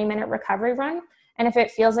little 20-minute recovery run, and if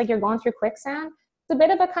it feels like you're going through quicksand, it's a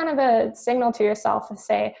bit of a kind of a signal to yourself to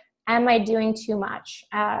say, am I doing too much?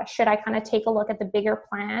 Should I kind of take a look at the bigger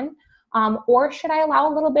plan? Or should I allow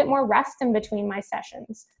a little bit more rest in between my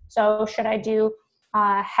sessions? So should I do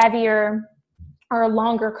a heavier or a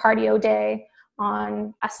longer cardio day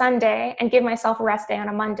on a Sunday and give myself a rest day on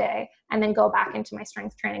a Monday, and then go back into my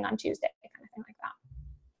strength training on Tuesday, kind of thing like that?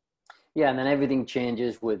 Yeah, and then everything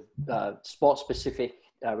changes with sport-specific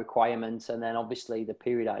requirements, and then obviously the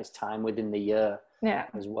periodized time within the year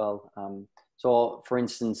as well. So, for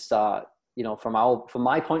instance, from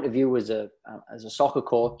my point of view as a soccer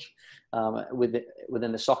coach,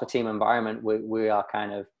 within the soccer team environment, we are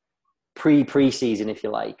kind of pre-season, if you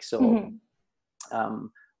like. So,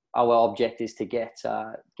 our object is to get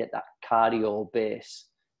that cardio base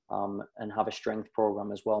and have a strength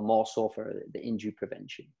program as well, more so for the injury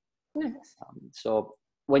prevention. Nice. So,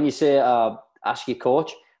 when you say ask your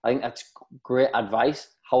coach, I think that's great advice.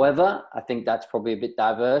 However, I think that's probably a bit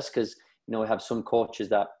diverse, because we have some coaches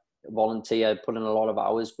that volunteer, put in a lot of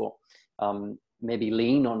hours, but maybe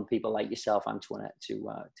lean on people like yourself, Antoinette,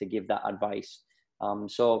 to give that advice.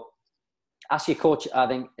 So ask your coach, I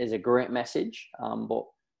think, is a great message, but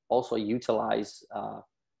also utilize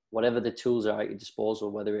whatever the tools are at your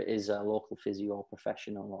disposal, whether it is a local physio or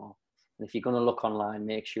professional, or if you're going to look online,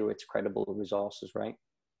 make sure it's credible resources, right?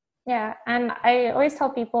 Yeah, and I always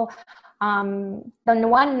tell people the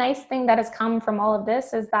one nice thing that has come from all of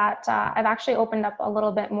this is that I've actually opened up a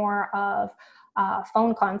little bit more of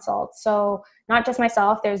phone consults. So not just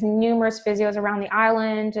myself, there's numerous physios around the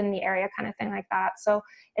island and the area, kind of thing like that. So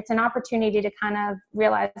it's an opportunity to kind of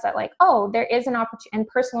realize that, like, oh, there is an opportunity, and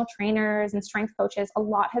personal trainers and strength coaches, a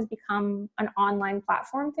lot has become an online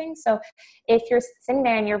platform thing. So if you're sitting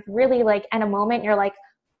there and you're really like at a moment, you're like,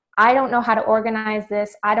 I don't know how to organize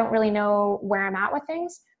this, I don't really know where I'm at with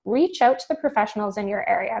things, reach out to the professionals in your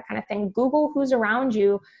area, kind of thing. Google who's around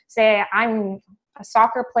you. Say, I'm a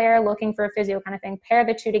soccer player looking for a physio, kind of thing. Pair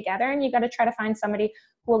the two together, and you got to try to find somebody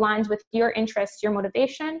who aligns with your interests, your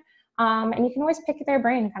motivation, and you can always pick their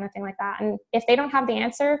brain, kind of thing like that. And if they don't have the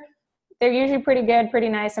answer, they're usually pretty good, pretty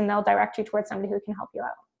nice, and they'll direct you towards somebody who can help you out.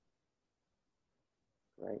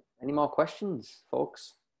 Great. Any more questions,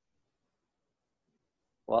 folks?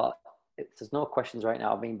 Well, if there's no questions right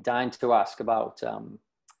now, I've been dying to ask about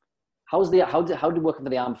how did working for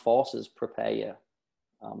the armed forces prepare you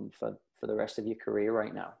for the rest of your career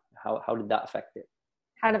right now? How did that affect it?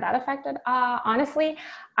 How did that affect it? Honestly,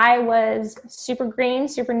 I was super green,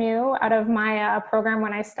 super new out of my program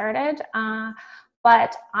when I started.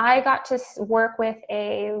 but I got to work with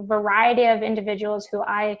a variety of individuals who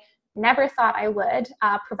I never thought I would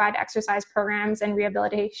provide exercise programs and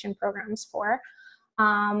rehabilitation programs for.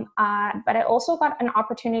 But I also got an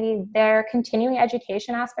opportunity there. Continuing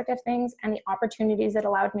education aspect of things and the opportunities it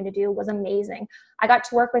allowed me to do was amazing. I got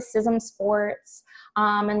to work with CISM sports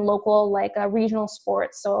and local, like regional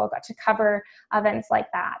sports. So I got to cover events like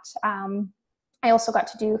that. I also got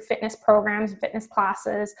to do fitness programs, fitness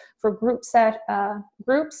classes for groups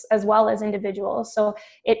as well as individuals. So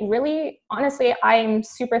it really, honestly, I'm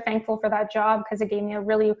super thankful for that job because it gave me a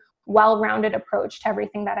really well-rounded approach to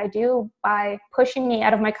everything that I do by pushing me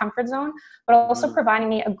out of my comfort zone, but also providing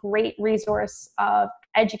me a great resource of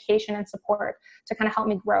education and support to kind of help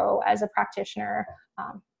me grow as a practitioner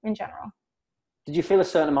in general. Did you feel a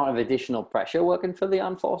certain amount of additional pressure working for the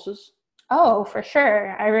armed forces? Oh, for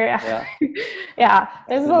sure. Yeah.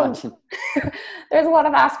 There's a lot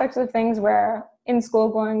of aspects of things where in school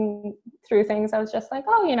going through things, I was just like,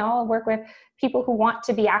 oh, I'll work with people who want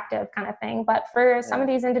to be active kind of thing. But for some of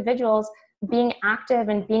these individuals, being active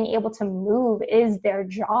and being able to move is their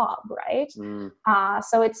job, right?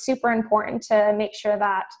 So it's super important to make sure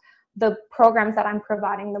that the programs that I'm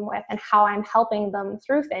providing them with and how I'm helping them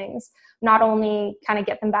through things not only kind of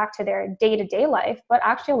get them back to their day-to-day life, but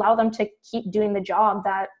actually allow them to keep doing the job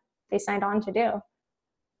that they signed on to do.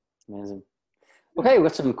 Amazing. Okay, we've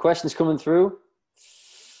got some questions coming through.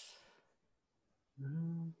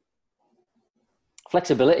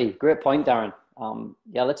 Flexibility, great point, Darren.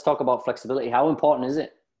 Let's talk about flexibility. How important is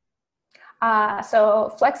it?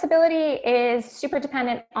 So flexibility is super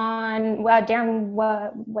dependent on, Darren,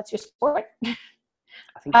 what's your sport?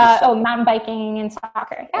 I think mountain biking and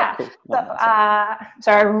soccer. Yeah. Cool.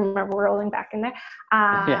 So I remember rolling back in there.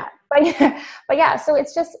 But yeah, so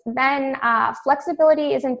it's just then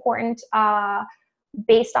flexibility is important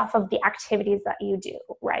based off of the activities that you do,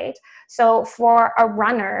 right? So for a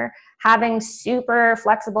runner, having super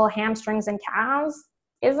flexible hamstrings and calves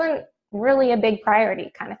isn't really a big priority,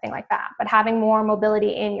 kind of thing like that. But having more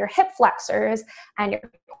mobility in your hip flexors and your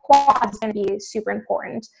quads is going to be super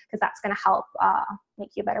important because that's going to help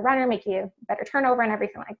make you a better runner, make you a better turnover and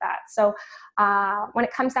everything like that. So when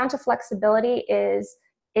it comes down to flexibility,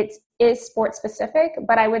 it is sport specific,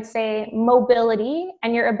 but I would say mobility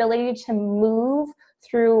and your ability to move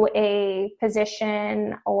through a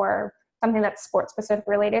position or something that's sport specific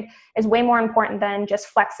related is way more important than just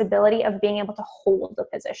flexibility of being able to hold the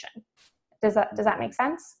position. Does that make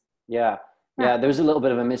sense? Yeah. There's a little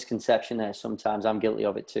bit of a misconception there. Sometimes I'm guilty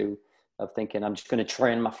of it too, of thinking I'm just going to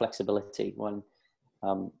train my flexibility when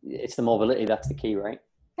it's the mobility that's the key, right?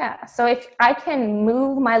 Yeah. So if I can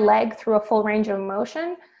move my leg through a full range of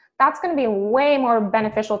motion, that's going to be way more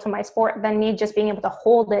beneficial to my sport than me just being able to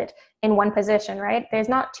hold it in one position, right? There's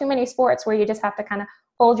not too many sports where you just have to kind of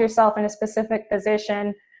hold yourself in a specific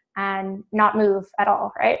position and not move at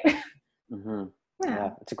all, right?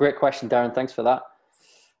 Yeah, it's a great question, Darren. Thanks for that.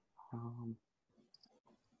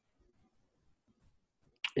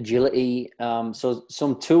 Agility. So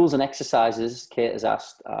some tools and exercises Kate has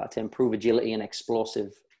asked to improve agility and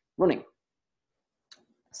explosive running.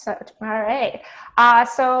 So, all right.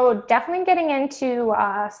 So definitely getting into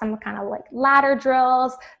some kind of like ladder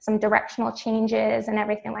drills, some directional changes and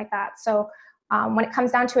everything like that. So when it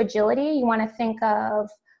comes down to agility, you want to think of,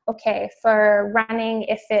 okay, for running,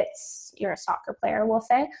 if you're a soccer player, we'll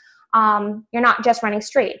say, you're not just running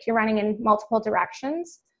straight, you're running in multiple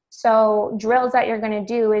directions. So drills that you're going to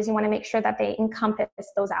do is you want to make sure that they encompass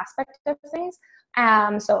those aspects of things.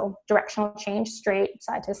 So directional change, straight,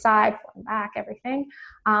 side to side, forward, back, everything.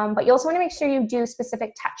 But you also want to make sure you do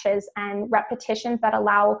specific touches and repetitions that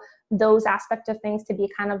allow those aspects of things to be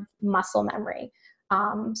kind of muscle memory.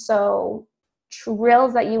 So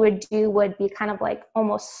drills that you would do would be kind of like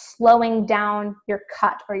almost slowing down your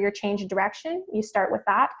cut or your change of direction. You start with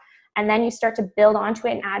that. And then you start to build onto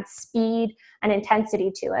it and add speed and intensity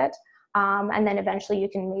to it. And then eventually you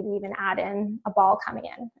can maybe even add in a ball coming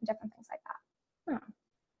in and different things like that.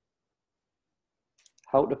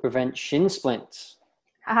 How to prevent shin splints?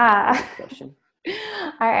 Question.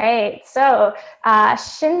 All right. So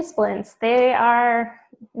shin splints, they are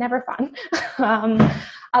never fun.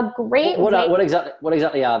 A great what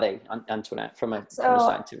exactly are they, Antoinette, from a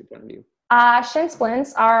scientific point of view? Shin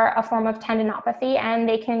splints are a form of tendinopathy, and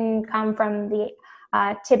they can come from the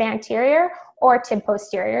tib anterior or tib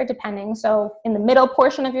posterior, depending. So in the middle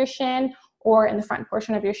portion of your shin or in the front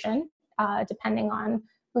portion of your shin, depending on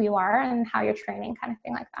who you are and how you're training, kind of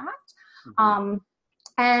thing like that.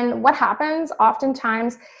 And what happens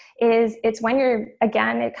oftentimes is it's when you're,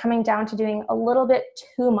 again, coming down to doing a little bit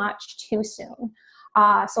too much too soon.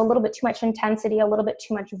 So a little bit too much intensity, a little bit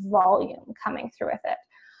too much volume coming through with it.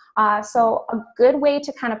 So a good way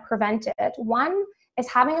to kind of prevent it, one, is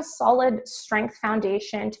having a solid strength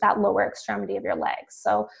foundation to that lower extremity of your legs.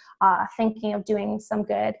 So thinking of doing some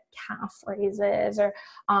good calf raises or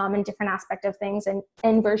in different aspect of things, and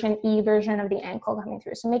inversion, eversion of the ankle coming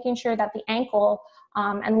through. So making sure that the ankle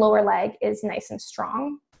and lower leg is nice and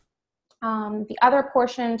strong. The other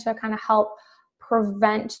portion to kind of help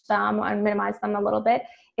prevent them and minimize them a little bit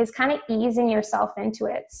is kind of easing yourself into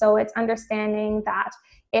it. So it's understanding that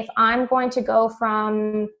if I'm going to go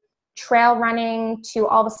from trail running to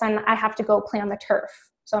all of a sudden I have to go play on the turf.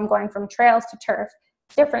 So I'm going from trails to turf,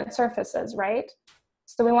 different surfaces, right?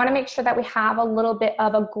 So we want to make sure that we have a little bit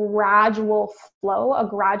of a gradual flow, a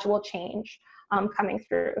gradual change coming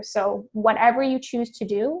through. So whatever you choose to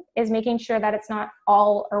do is making sure that it's not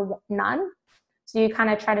all or none. So you kind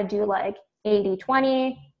of try to do like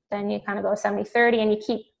 80-20, then you kind of go 70-30, and you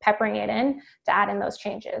keep peppering it in to add in those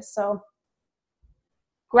changes. So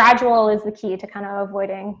gradual is the key to kind of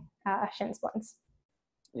avoiding shin splints.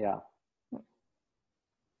 Yeah.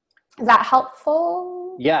 Is that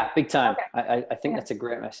helpful? Yeah, big time. Okay. I think that's a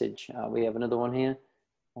great message. We have another one here.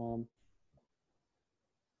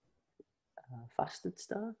 Fasted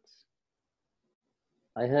starts.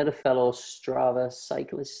 I heard a fellow Strava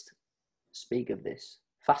cyclist speak of this.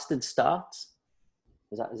 Fasted starts?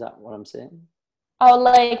 Is that what I'm saying? Oh,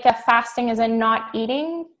 like fasting is in not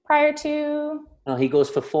eating prior to? No, he goes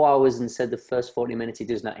for 4 hours and said the first 40 minutes he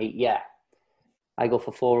does not eat. Yeah. I go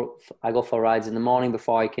for rides in the morning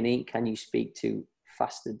before I can eat. Can you speak to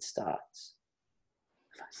fasted starts?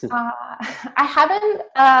 I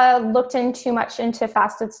haven't looked in too much into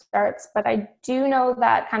fasted starts, but I do know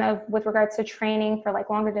that kind of with regards to training for like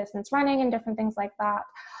longer distance running and different things like that,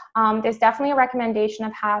 there's definitely a recommendation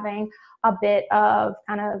of having a bit of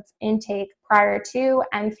kind of intake prior to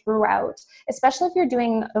and throughout, especially if you're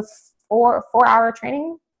doing a 4-hour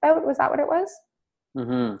training bout. Was that what it was?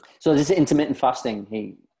 Mm-hmm. So this is intermittent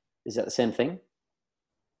fasting. Is that the same thing?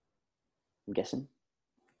 I'm guessing.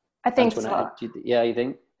 I think Antoinette, so. Yeah, you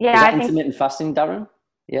think? Yeah, Is that I think intermittent fasting, Darren?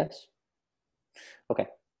 Yes. Okay.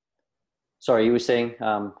 Sorry, you were saying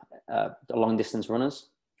the long distance runners?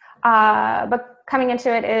 But coming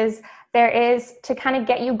into it is there is to kind of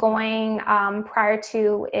get you going prior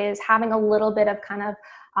to is having a little bit of kind of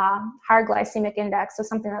higher glycemic index, so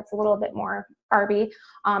something that's a little bit more carby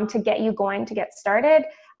to get you going, to get started,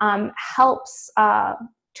 helps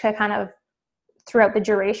to kind of throughout the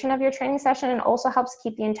duration of your training session, and also helps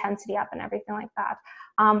keep the intensity up and everything like that.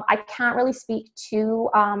 I can't really speak to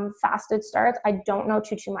fasted starts. I don't know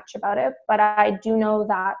too much about it, but I do know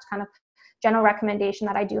that kind of general recommendation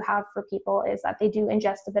that I do have for people is that they do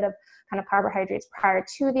ingest a bit of kind of carbohydrates prior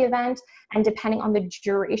to the event, and depending on the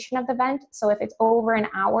duration of the event. So if it's over an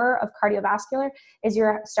hour of cardiovascular, is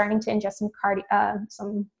you're starting to ingest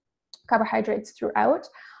some carbohydrates throughout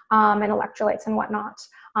and electrolytes and whatnot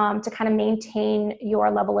to kind of maintain your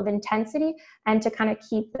level of intensity and to kind of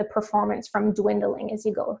keep the performance from dwindling as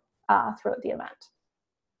you go throughout the event.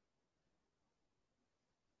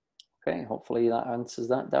 Okay, hopefully that answers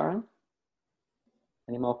that, Darren.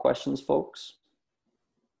 Any more questions, folks?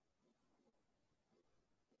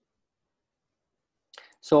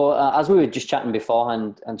 So as we were just chatting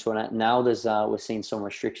beforehand, Antoinette, now we're seeing some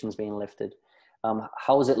restrictions being lifted.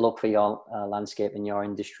 How does it look for your landscape in your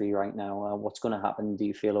industry right now? What's going to happen, do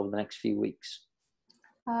you feel, over the next few weeks?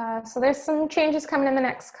 So there's some changes coming in the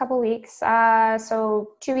next couple weeks. So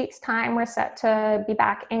 2 weeks time, we're set to be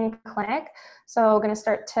back in clinic. So we're going to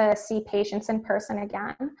start to see patients in person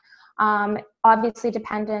again. Obviously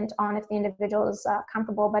dependent on if the individual is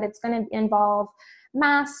comfortable, but it's going to involve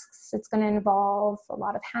masks. It's going to involve a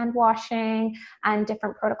lot of hand washing and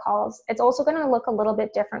different protocols. It's also going to look a little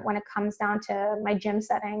bit different when it comes down to my gym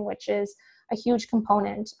setting, which is a huge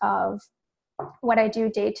component of what I do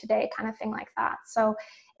day to day, kind of thing like that. So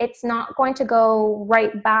it's not going to go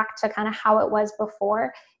right back to kind of how it was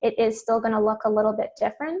before. It is still going to look a little bit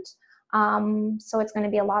different. So it's going to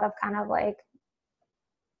be a lot of kind of like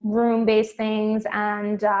room-based things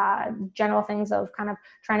and general things of kind of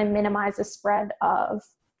trying to minimize the spread of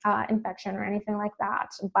infection or anything like that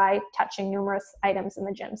by touching numerous items in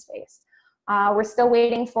the gym space. We're still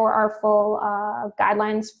waiting for our full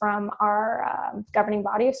guidelines from our governing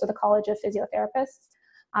body, so the College of Physiotherapists.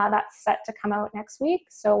 That's set to come out next week,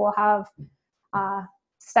 so we'll have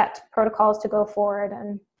set protocols to go forward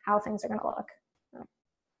and how things are going to look.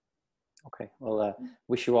 Okay, well,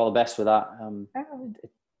 wish you all the best with that.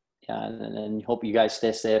 Yeah, and hope you guys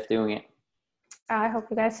stay safe doing it. I hope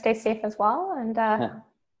you guys stay safe as well, and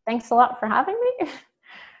thanks a lot for having me.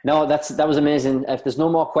 No, that was amazing. If there's no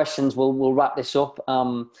more questions, we'll wrap this up.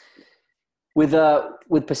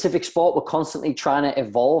 With Pacific Sport, we're constantly trying to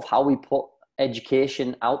evolve how we put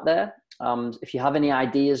education out there. If you have any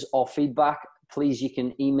ideas or feedback, please, you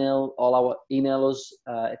can email us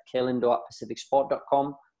at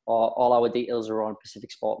klindo@pacificsport.com, or all our details are on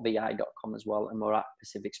pacificsportvi.com as well. And we're at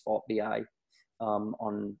PacificSportVI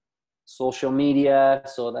on social media.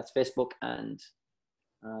 So that's Facebook and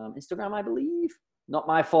Instagram, I believe. Not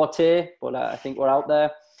my forte, but I think we're out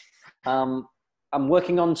there. I'm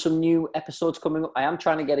working on some new episodes coming up. I am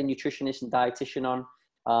trying to get a nutritionist and dietitian on.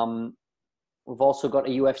 We've also got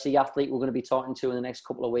a UFC athlete we're going to be talking to in the next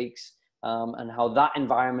couple of weeks, and how that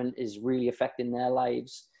environment is really affecting their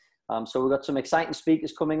lives. So we've got some exciting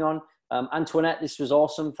speakers coming on. Antoinette, this was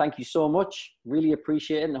awesome. Thank you so much. Really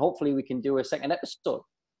appreciate it. And hopefully we can do a second episode.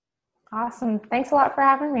 Awesome. Thanks a lot for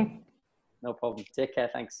having me. No problem. Take care.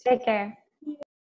 Thanks. Take care.